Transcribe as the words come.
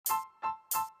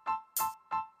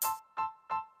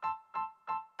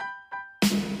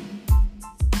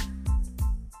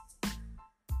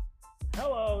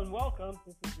welcome.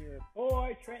 This is your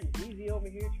boy Trent Easy over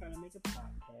here trying to make a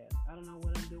podcast. I don't know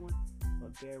what I'm doing,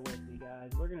 but bear with me,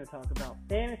 guys. We're going to talk about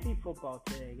fantasy football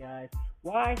today, guys.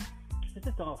 Why? Because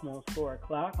it's almost 4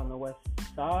 o'clock on the west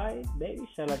side, baby.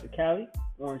 Shout out to Cali,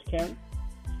 Orange County.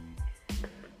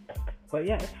 But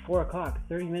yeah, it's 4 o'clock,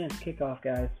 30 minutes kickoff,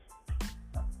 guys.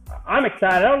 I'm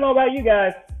excited. I don't know about you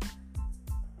guys,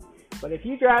 but if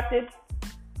you drafted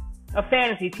a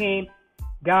fantasy team,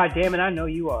 God damn it, I know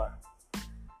you are.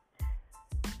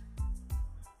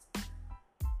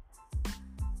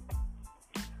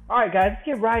 Alright, guys, let's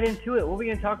get right into it. What are we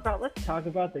going to talk about? Let's talk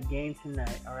about the game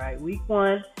tonight. Alright, week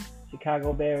 1,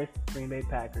 Chicago Bears, Green Bay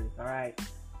Packers. Alright,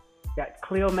 got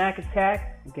Khalil Mack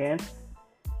attack against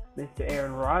Mr.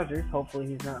 Aaron Rodgers. Hopefully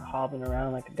he's not hobbling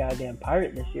around like a goddamn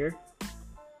pirate this year.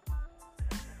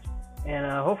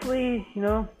 And hopefully, he's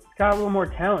got a little more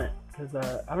talent. Because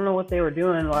I don't know what they were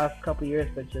doing the last couple years,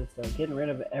 but just getting rid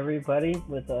of everybody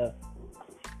with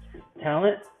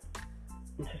talent.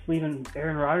 And just leaving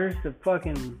Aaron Rodgers to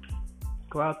fucking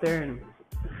go out there and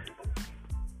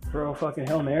throw fucking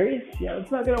Hail Marys. Yeah,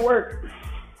 it's not going to work.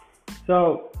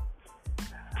 So,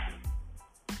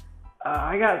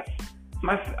 I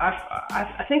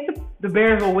think the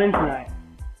Bears will win tonight.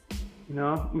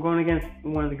 I'm going against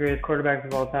one of the greatest quarterbacks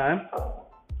of all time.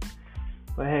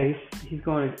 But hey, he's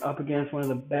going up against one of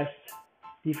the best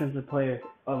defensive players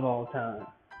of all time.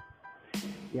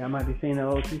 Yeah, I might be saying that a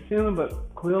little too soon,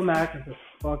 but Khalil Mack is a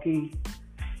fucking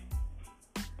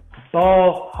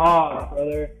ball hog,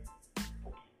 brother.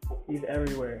 He's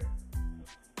everywhere.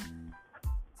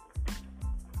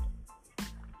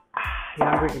 Yeah,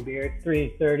 I'm drinking beer. It's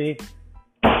 3:30.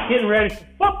 Getting ready for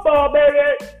football,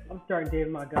 baby! I'm starting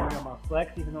David Montgomery on my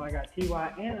flex, even though I got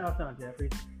T.Y. and Alshon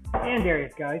Jeffries and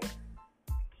Darius Guice.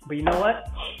 But you know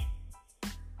what?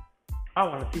 I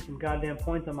want to see some goddamn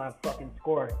points on my fucking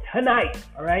score tonight,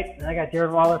 alright? And I got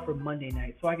Darren Waller for Monday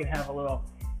night, so I can have a little...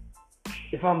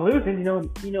 If I'm losing,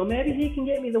 maybe he can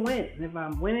get me the win. And if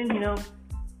I'm winning,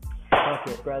 fuck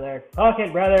it, brother. Fuck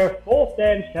it, brother. Full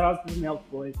send. Shout out to the Milk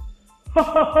Boys.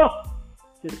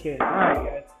 Just kidding. Alright,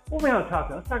 guys. What are we going to talk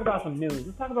about? Let's talk about some news.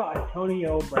 Let's talk about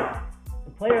Antonio Brown.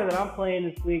 The player that I'm playing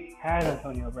this week has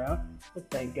Antonio Brown.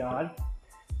 But thank God.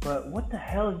 But what the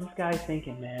hell is this guy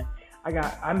thinking, man?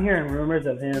 I'm hearing rumors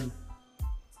of him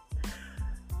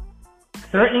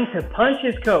threatening to punch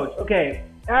his coach. Okay,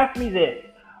 ask me this.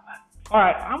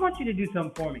 Alright, I want you to do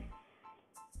something for me.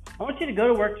 I want you to go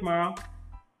to work tomorrow,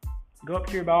 go up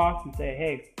to your boss and say,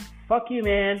 hey, fuck you,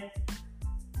 man.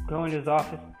 Go into his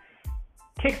office,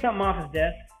 kick something off his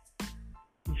desk,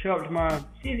 and show up tomorrow and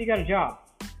see if you got a job.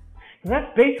 Because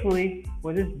that's basically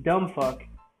what this dumb fuck,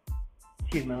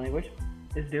 excuse my language,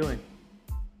 is doing.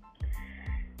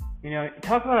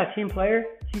 Talk about a team player.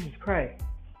 Jesus Christ.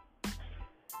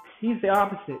 He's the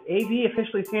opposite. AB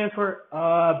officially stands for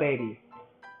baby.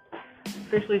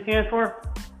 Officially stands for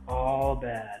all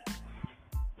bad.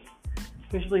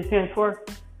 Officially stands for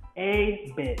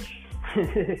a bitch.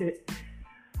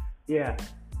 Yeah.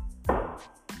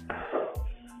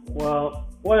 Well,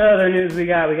 what other news we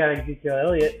got? We got Ezekiel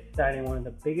Elliott signing one of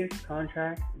the biggest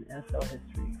contracts in NFL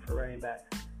history for running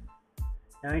backs.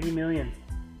 $90 million.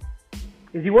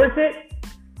 Is he worth it?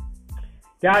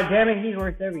 God damn it, he's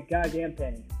worth every goddamn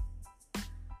penny.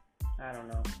 I don't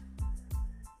know.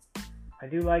 I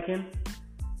do like him,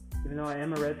 even though I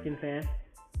am a Redskin fan.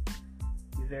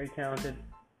 He's a very talented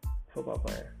football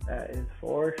player. That is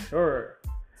for sure.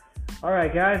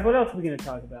 Alright, guys, what else are we going to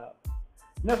talk about?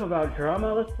 Enough about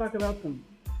drama. Let's talk about some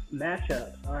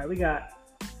matchups. Alright, we got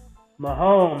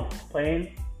Mahomes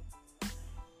playing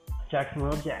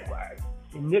Jacksonville Jaguars.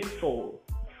 And Nick Foles.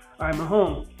 Alright,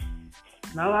 Mahomes.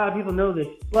 Not a lot of people know this,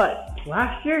 but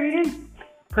last year he didn't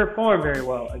perform very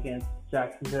well against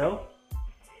Jacksonville.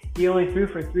 He only threw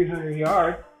for 300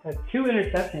 yards, had 2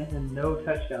 interceptions, and no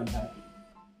touchdown passes.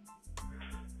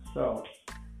 So,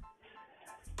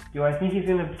 do I think he's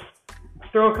going to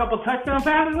throw a couple touchdown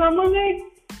passes on Monday?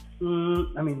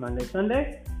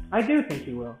 Sunday? I do think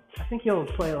he will. I think he'll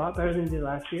play a lot better than he did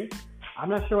last year. I'm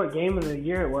not sure what game of the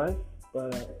year it was,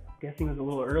 but I'm guessing it was a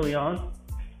little early on.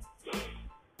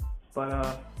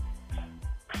 But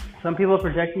some people are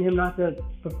projecting him not to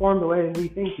perform the way that we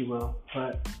think he will.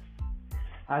 But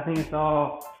I think it's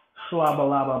all blah, blah,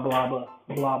 blah, blah, blah,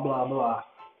 blah, blah, blah.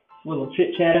 Little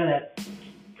chit-chatting that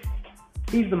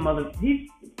he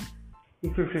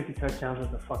threw 50 touchdowns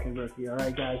as a fucking rookie. All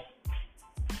right, guys.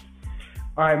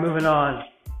 All right, moving on.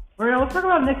 All right, let's talk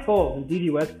about Nick Foles and D.D.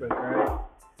 Westbrook, all right?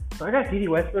 So I got D.D.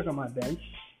 Westbrook on my bench.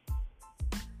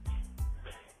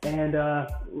 And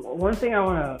one thing I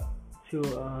want to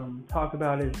talk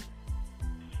about is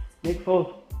Nick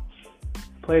Foles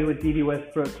played with D.D.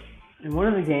 Westbrook in one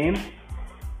of the games.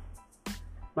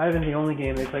 Might have been the only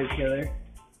game they played together.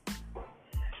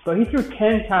 But he threw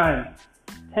 10 times.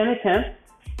 10 attempts,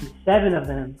 and 7 of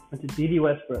them went to D.D.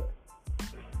 Westbrook.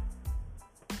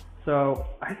 So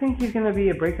I think he's going to be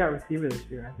a breakout receiver this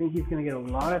year. I think he's going to get a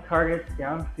lot of targets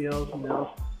downfield.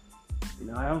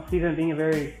 I don't see them being a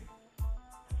very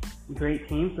great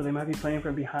team, so they might be playing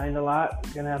from behind a lot.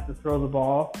 They're going to have to throw the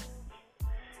ball.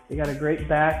 They got a great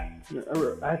back.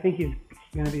 I think he's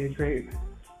going to be a great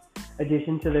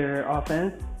addition to their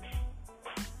offense.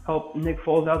 Help Nick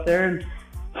Foles out there.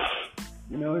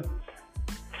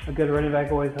 It's a good running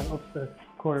back always helps the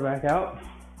quarterback out.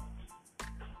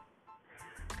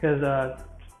 Because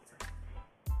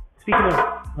speaking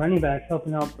of running backs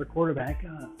helping out the quarterback,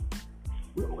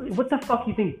 what the fuck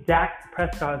do you think Dak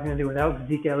Prescott is going to do without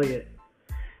Zeke Elliott?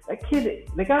 That kid,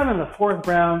 they got him in the 4th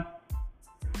round.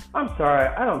 I'm sorry,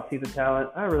 I don't see the talent.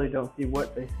 I really don't see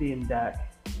what they see in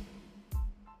Dak.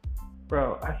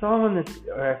 Bro, I saw him on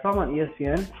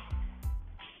ESPN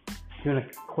doing a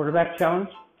quarterback challenge.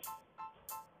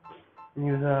 And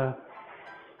he was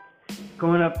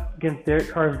going up against Derek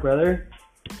Carr's brother.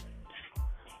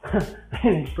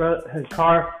 And his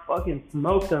car fucking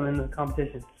smoked him in the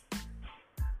competition.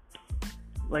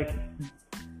 Like,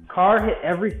 Carr hit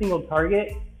every single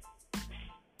target.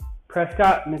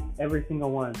 Prescott missed every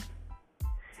single one.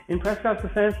 In Prescott's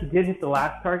defense, he did hit the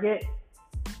last target,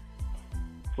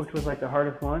 which was like the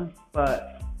hardest one,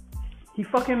 but he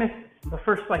fucking missed the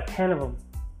first 10 of them.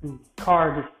 And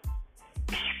Carr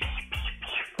just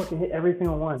fucking hit every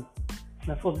single one. And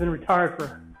that fool's been retired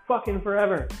for fucking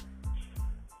forever.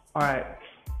 Alright.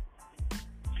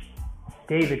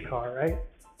 David Carr, right?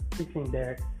 He's saying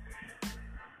Derek.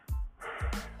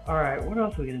 Alright, what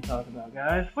else are we going to talk about,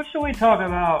 guys? What should we talk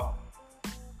about?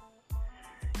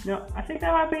 I think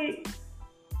that might be...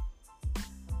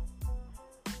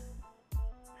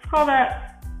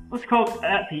 Let's call it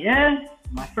at the end.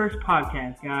 My first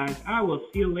podcast, guys. I will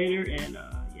see you later, and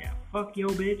fuck yo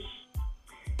bitch.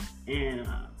 And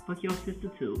fuck your sister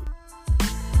too.